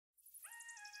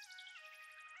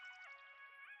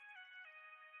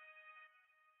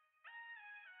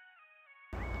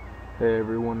Hey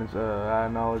everyone, it's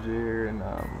Inology here, and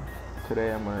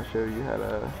today I'm going to show you how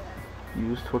to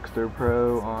use Twixtor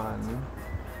Pro on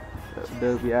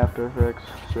Adobe After Effects.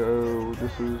 So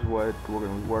this is what we're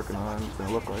going to be working on. It's going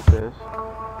to look like this.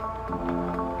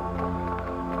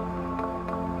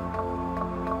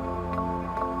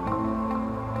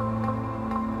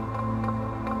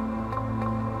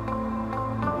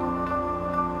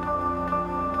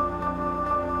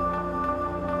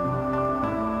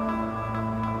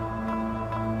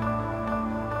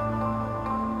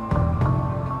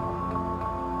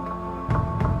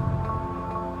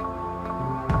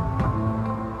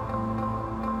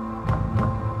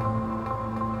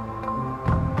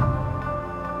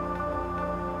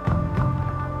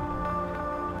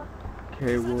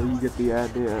 Okay, well, you get the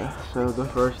idea. So the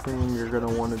first thing you're gonna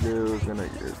want to do is you're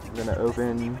gonna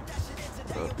open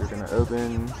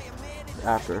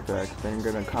After Effects. Then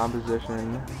you're gonna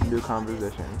composition, new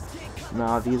composition.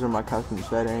 Now these are my custom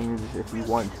settings. If you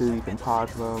want to, you can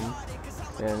pause them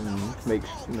and make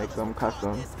them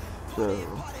custom. So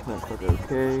I'm gonna click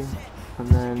OK, and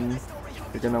then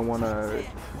you're gonna want to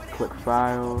click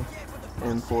File,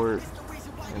 Import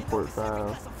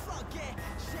File.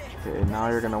 Okay, now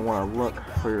you're going to want to look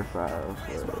for your files,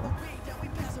 so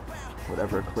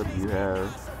whatever clip you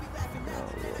have,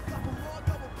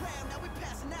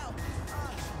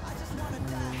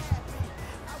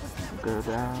 go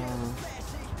down,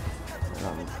 and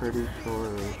I'm pretty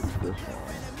sure it's this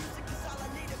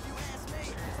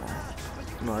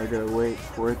one. Now I gotta wait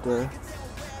for it to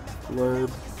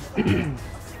load.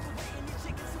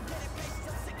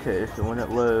 Okay, so when it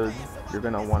loads, you're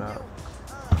going to want to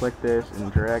click this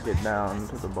and drag it down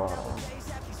to the bottom.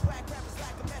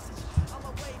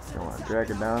 You want to drag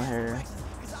it down here.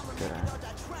 Okay.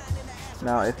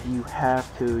 Now, if you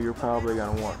have to, you're probably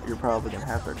gonna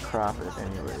have to crop it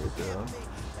anyway. So,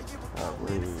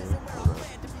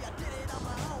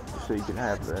 so you can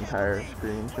have the entire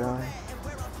screen showing.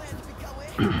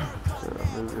 So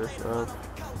move this up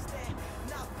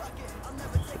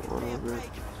just a little bit.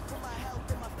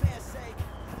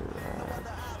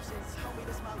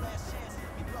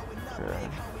 Okay,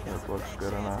 that looks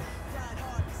good enough.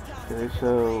 Okay,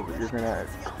 so you're gonna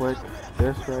click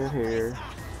this right here,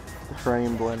 the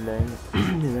frame blending,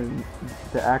 and then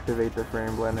to activate the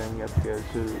frame blending, you have to go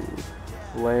to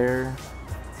Layer,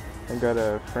 and go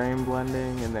to Frame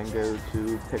Blending, and then go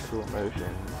to Pixel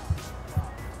Motion.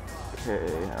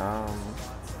 Okay,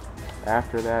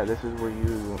 after that, this is where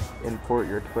you import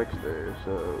your Twixtor.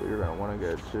 So you're gonna want to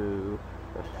go to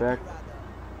Effect,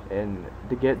 and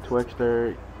to get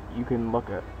Twixtor, you can look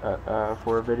at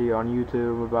for a video on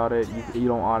YouTube about it. You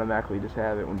don't automatically just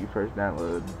have it when you first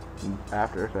download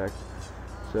After Effects.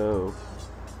 So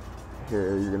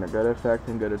here you're gonna go to Effect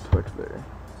and go to Twixtor.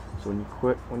 So when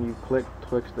you click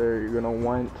Twixtor, you're gonna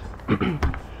want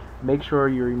make sure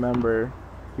you remember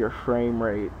your frame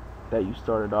rate that you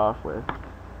started off with.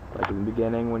 Like in the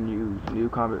beginning, when you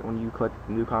click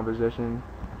new composition,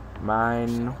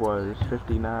 mine was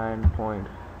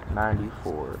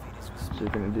 59.94. So you're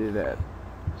going to do that.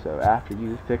 So after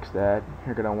you fix that,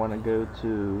 you're going to want to go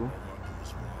to,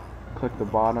 click the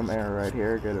bottom arrow right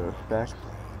here, go to Effects,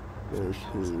 go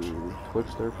to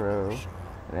Twixtor Pro,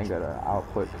 and then go to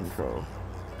Output Control.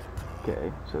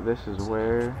 Okay, so this is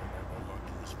where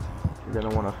you're going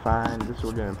to want to find, this is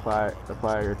where you're going to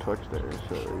apply your Twixtor.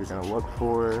 So you're going to look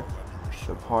for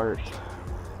the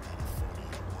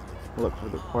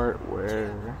part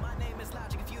where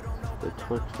the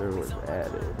Twixtor was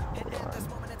added. Hold on.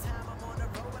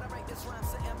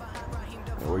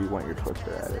 Where you want your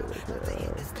Twixtor added. Okay.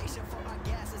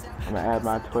 I'm gonna add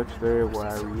my Twixtor where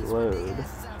I reload.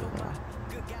 So,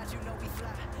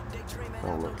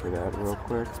 don't look for that real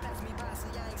quick.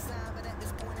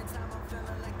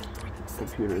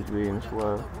 Computer's being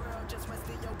slow.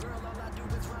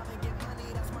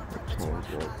 Change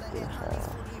it to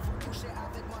half.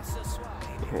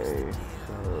 Okay,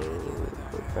 so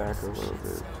go back a little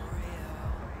bit.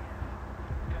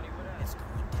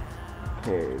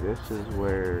 Okay, this is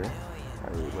where I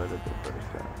reloaded the first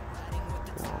time.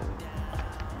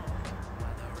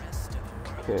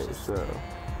 Okay, so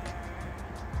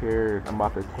here I'm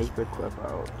about to take the clip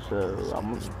out. So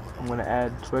I'm gonna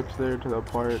add Twixtor to the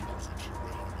part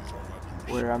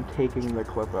where I'm taking the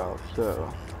clip out.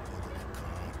 So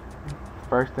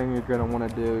first thing you're gonna want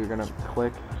to do, you're gonna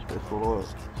click this little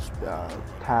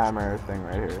timer thing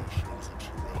right here.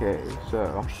 Okay,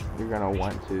 so you're gonna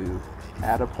want to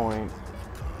add a point.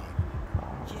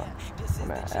 I'm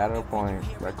gonna add a point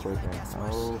by clicking.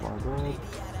 Oh my god.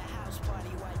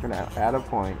 You're gonna add a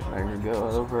point. I'm gonna go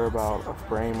over about a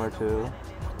frame or two.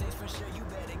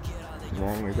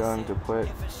 then you're going to put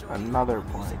another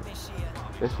point.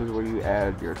 This is where you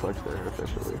add your Twixtor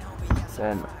officially.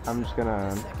 Then I'm just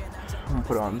gonna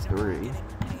put on 3.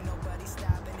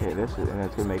 Okay, this is, and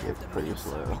it's gonna make it pretty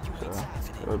slow.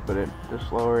 So, but the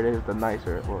slower it is, the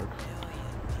nicer it looks.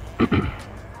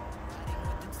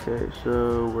 Okay,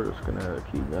 so we're just gonna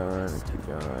keep going, keep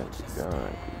going, keep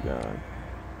going, keep going.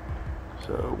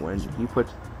 So when he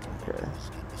puts, okay,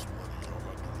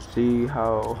 see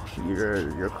how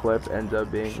your clip ends up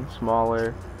being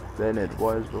smaller than it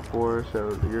was before.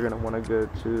 So you're gonna want to go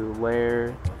to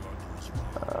layer.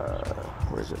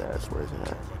 Where's it at?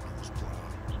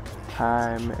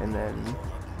 Time, and then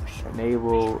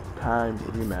enable time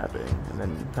remapping, and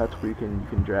then that's where you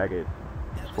can drag it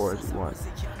as far as you want,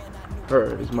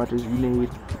 or as much as you need.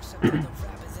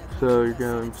 So you're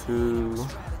gonna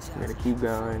keep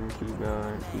going, keep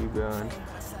going, keep going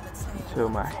until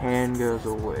my hand goes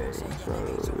away. So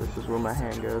this is where my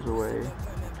hand goes away,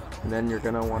 and then you're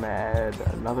gonna want to add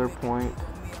another point.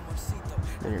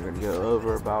 Then you're gonna go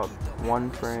over about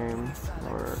 1 frame,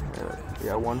 or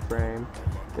 1 frame.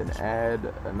 Then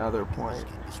add another point,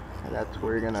 and that's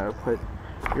where you're gonna put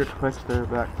your Twixtor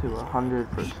back to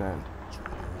 100%.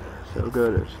 So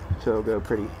it'll go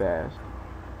pretty fast.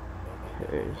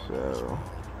 Okay, so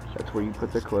that's where you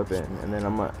put the clip in, and then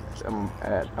I'm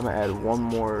gonna add one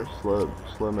more slow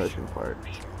motion part,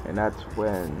 and that's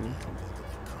when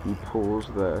he pulls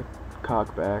the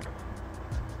cock back.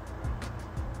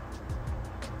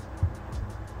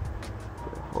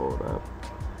 So hold up.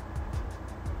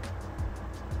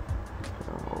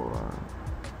 So hold on.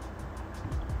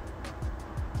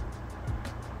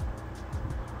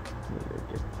 Need to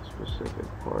get the specific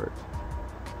part.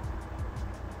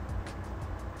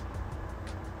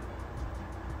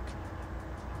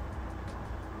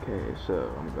 Okay, so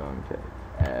I'm going to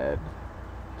add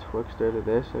Twixtor to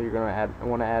this. So you're gonna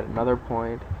want to add another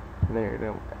point, and then you're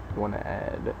gonna want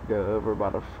to go over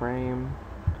about a frame,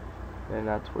 and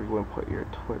that's where you want to put your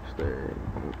Twixtor.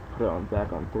 And put it on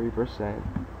back on 3%,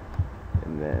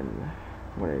 and then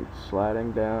when it's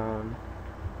sliding down,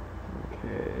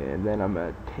 okay, and then I'm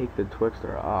gonna take the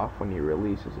Twixtor off when he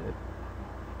releases it.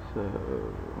 So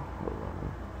hold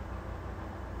on.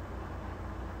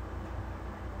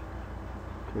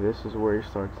 Okay, this is where he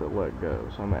starts to let go.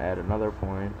 So I'm gonna add another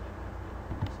point,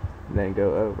 and then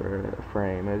go over a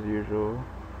frame as usual,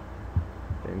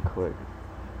 and click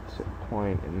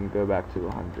point and go back to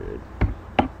 100.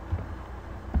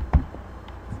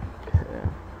 Okay,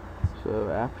 so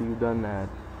after you've done that,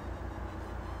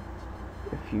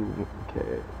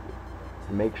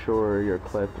 make sure your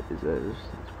clip it's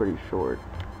pretty short.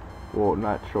 Well,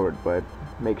 not short, but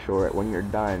make sure that when you're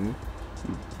done,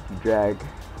 you drag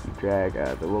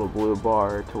the little blue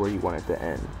bar to where you want it to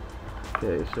end.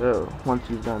 Okay, so once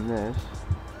you've done this,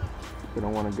 you're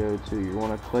gonna want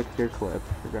to click your clip.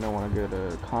 You're gonna want to go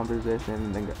to composition,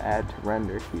 and then go add to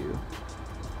render queue.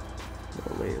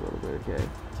 So wait a little bit. Okay,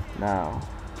 now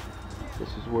this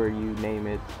is where you name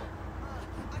it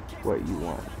what you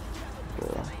want.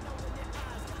 So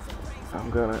I'm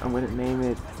gonna name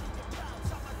it.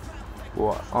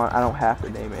 Well, I don't have to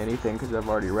name it anything because I've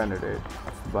already rendered it.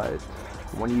 But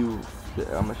I'm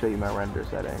gonna show you my render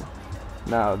setting.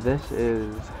 Now this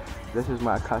is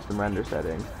my custom render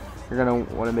setting. You're gonna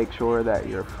want to make sure that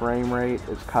your frame rate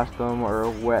is custom, or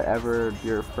whatever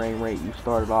your frame rate you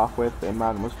started off with. And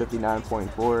mine was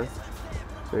 59.4.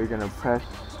 So you're gonna press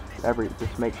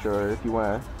just make sure. If you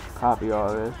want to copy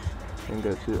all this, and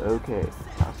go to OK.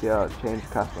 I'll see how it changed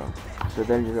custom. So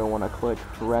then you're gonna want to click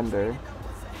render.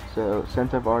 So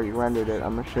since I've already rendered it,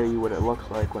 I'm gonna show you what it looks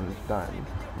like when it's done.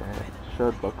 And it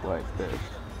should look like this.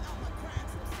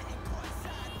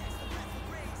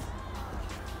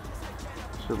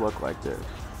 Should look like this.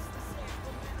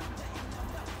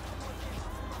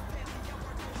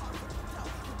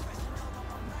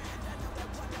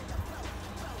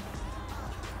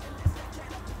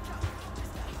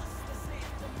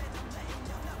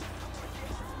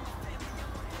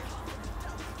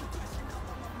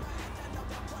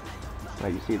 Now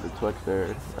you see the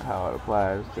Twixtor, how it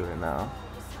applies to it now.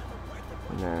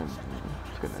 And then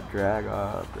it's gonna drag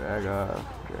off, drag off,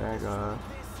 drag off.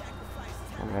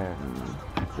 And then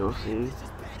you'll see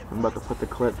I'm about to put the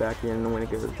clip back in when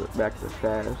it goes back to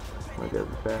fast. When it goes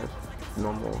to fast,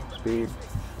 normal speed.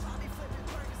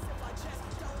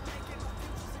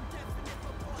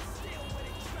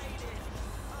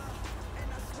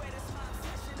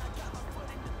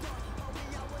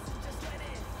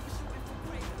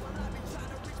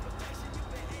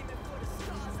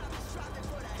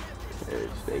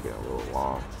 It's taking a little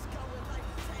long.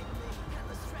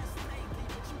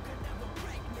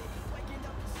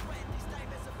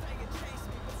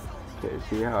 Okay,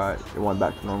 see how it went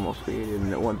back to normal speed,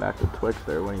 and it went back to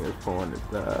Twixtor when he was pulling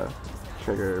the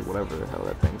trigger, whatever the hell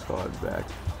that thing's called, back.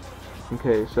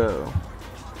 Okay, so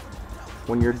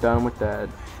when you're done with that,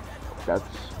 that's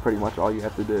pretty much all you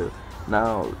have to do.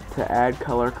 Now, to add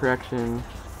color correction,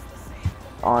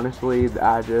 honestly,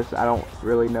 I don't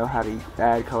really know how to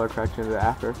add color correction to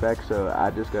After Effects, so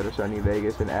I just go to Sony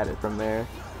Vegas and add it from there.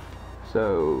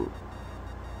 So,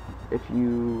 if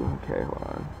you, okay, hold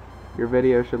on. Your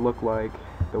video should look like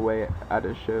the way I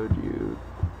just showed you.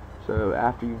 So,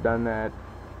 after you've done that,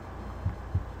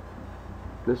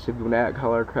 if you want to add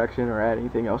color correction or add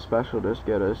anything else special, just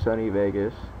go to Sony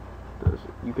Vegas.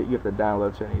 You have to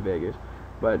download Sony Vegas,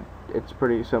 but it's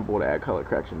pretty simple to add color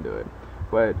correction to it.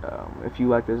 But if you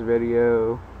like this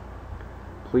video,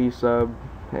 please sub,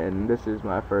 and this is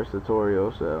my first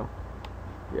tutorial, so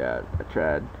yeah, I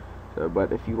tried. So,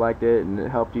 but if you liked it and it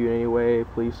helped you in any way,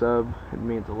 please sub. It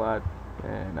means a lot,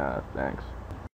 and thanks.